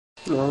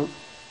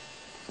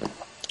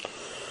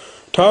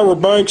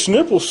Tyra Banks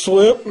nipple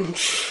slip.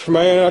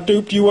 Man, I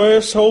duped you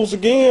assholes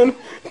again.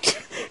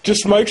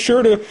 Just make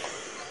sure to...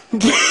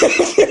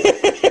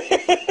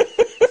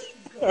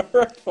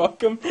 Alright, fuck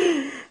them.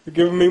 They're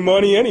giving me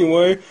money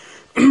anyway.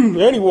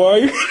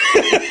 Anyway.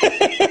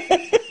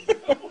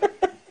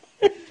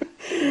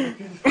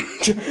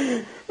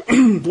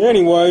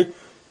 Anyway,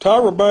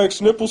 Tyra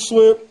Banks nipple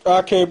slip.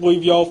 I can't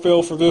believe y'all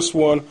fell for this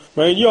one.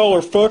 Man, y'all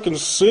are fucking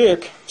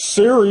sick.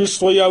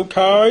 Seriously,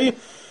 okay?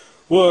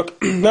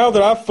 Look, now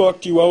that I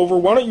fucked you over,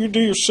 why don't you do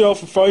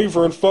yourself a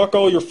favor and fuck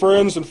all your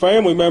friends and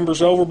family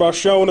members over by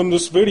showing them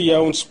this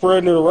video and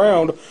spreading it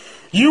around.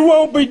 You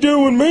won't be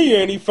doing me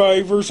any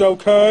favors,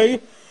 okay?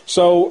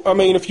 So, I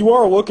mean, if you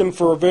are looking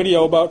for a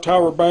video about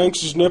Tyra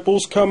Banks'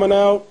 nipples coming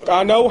out,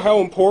 I know how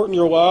important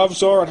your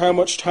lives are and how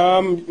much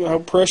time, how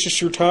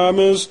precious your time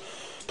is.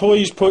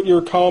 Please put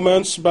your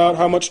comments about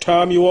how much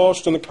time you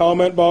lost in the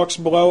comment box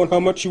below and how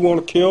much you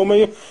want to kill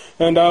me,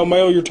 and I'll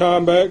mail your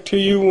time back to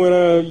you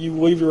when you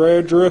leave your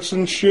address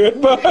and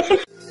shit.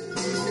 Bye.